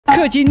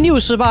氪金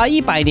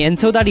648，100连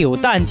抽到扭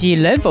蛋机，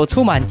能否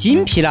抽满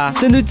金皮啦？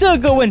针对这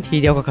个问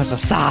题，雕哥可是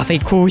煞费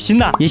苦心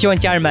呐，也希望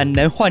家人们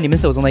能换你们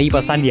手中的一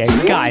波3连，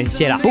感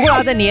谢了。不过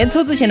呢，在年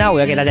抽之前呢，我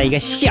要给大家一个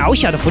小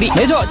小的福利，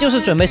没错，就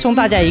是准备送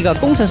大家一个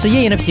工程师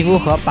夜莺的皮肤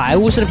和白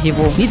巫师的皮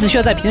肤。你只需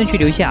要在评论区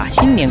留下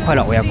新年快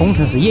乐，我要工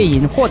程师夜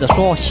莺，或者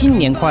说新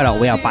年快乐，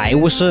我要白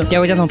巫师。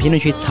雕哥将从评论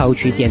区抽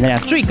取点赞量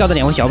最高的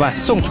2位小伙伴，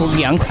送出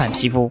2款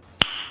皮肤。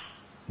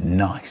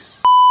Nice。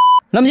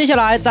那么接下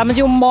来咱们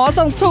就马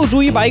上凑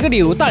足100个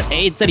扭蛋，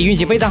这里运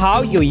气非常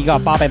好，有一个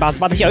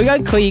888的小鱼干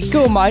可以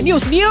购买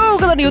66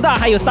个的扭蛋，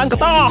还有3个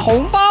大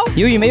红包。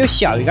由于没有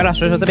小鱼干了，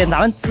所以说这边咱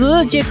们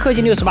直接氪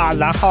金68，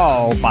然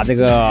后把这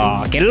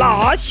个给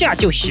拿下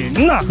就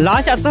行了。拿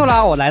下之后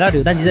呢，我来到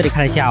扭蛋机这里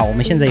看了一下，我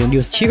们现在有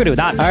67个扭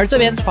蛋，而这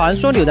边传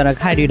说扭蛋的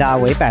概率呢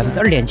为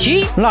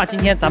2.7%。那今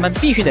天咱们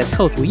必须得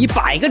凑足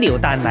100个扭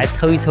蛋来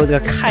抽一抽，这个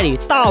概率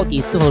到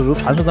底是否如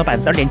传说中的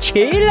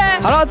2.7%呢？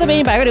好了，这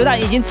边100个扭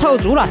蛋已经凑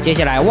足了，接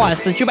下来万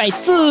事俱备，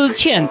只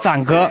欠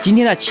战歌。今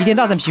天的齐天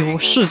大圣皮肤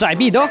势在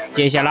必得，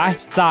接下来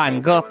战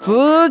歌直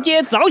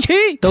接走起。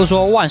都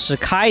说万事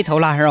开头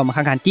了，让我们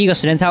看看第一个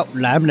10连抽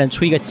能不能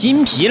出一个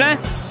金皮呢？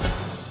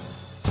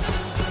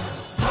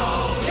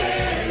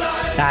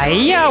哎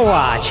呀，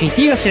我去，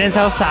第一个10连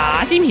抽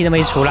啥金皮都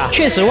没出了，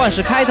确实万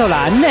事开头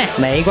难呢。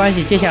没关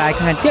系，接下来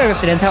看看第二个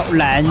10连抽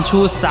能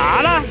出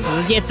啥了，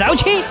直接走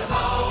起。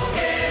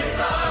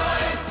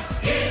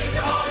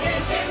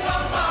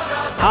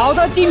好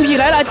的，金皮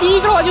来了，第一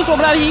个的话就是我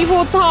们的皮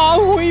肤超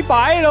灰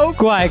白喽，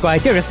乖乖，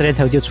第二个10连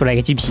抽就出来一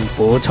个金皮，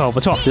不错不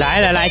错。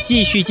来，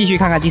继续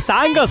看看第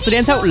3个10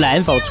连抽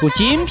能否出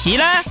金皮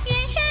呢？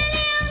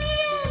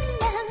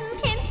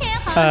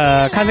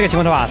看这个情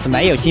况的话是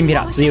没有金皮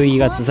了，只有一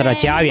个紫色的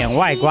家园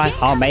外观。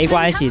好，没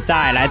关系，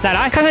再来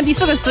看看第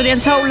4个10连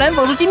抽能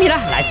否出金皮呢？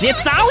来，直接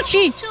走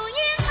起。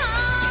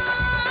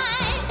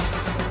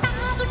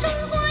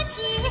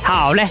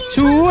好嘞，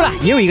出了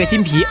又一个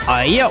金皮，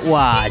哎呀，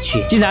我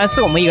去，竟然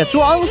是我们一个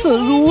装饰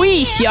如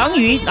意祥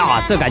云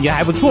啊，这感觉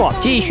还不错。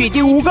继续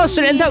第5个10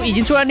连抽已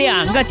经出了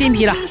2个金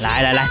皮了，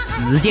来，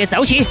直接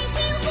走起。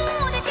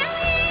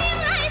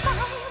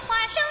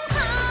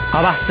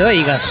好吧，这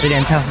一个10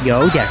连抽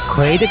有点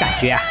亏的感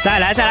觉啊，再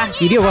来，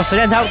第6个10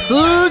连抽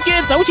直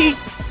接走起。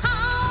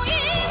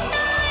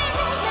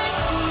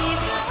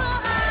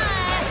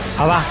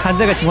好吧，看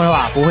这个情况的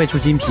话不会出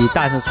金皮，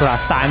但是出了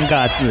3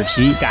个紫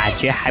皮，感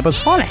觉还不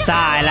错嘞。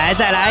再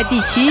来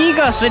第7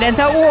个10连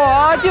抽，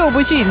我就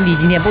不信你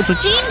今天不出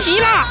金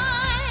皮啦！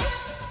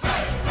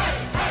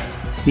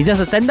你这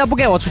是真的不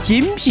给我出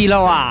金皮了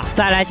啊！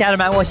再来，家人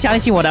们，我相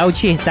信我的欧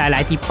气，再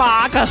来第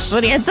8个10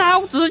连抽，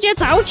直接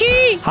走起！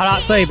好了，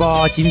这一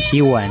波金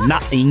皮稳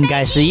了，应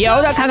该是有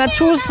的，看看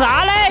出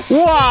啥嘞？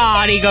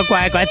哇，你个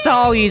乖乖，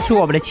终于出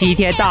我们的齐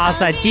天大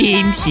圣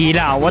金皮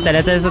了！我等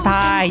的真是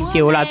太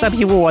久了，这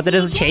皮肤我真的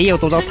是情有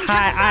独钟，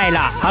太爱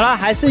了。好了，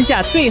还剩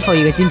下最后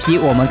一个金皮，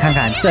我们看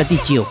看这第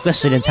9个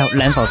10连抽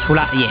能否出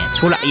了？也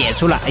出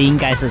了，应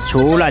该是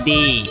出了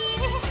的。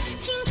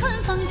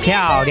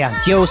漂亮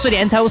，90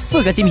连抽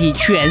4个金皮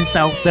全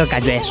收，这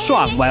感觉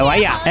爽歪歪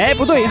呀！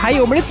不对，还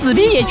有我们的紫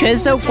皮也全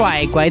收，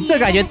乖乖，这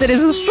感觉真的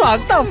是爽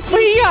到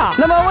飞呀！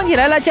那么问题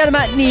来了，家人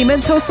们，你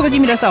们抽4个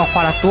金皮的时候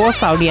花了多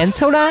少连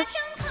抽呢？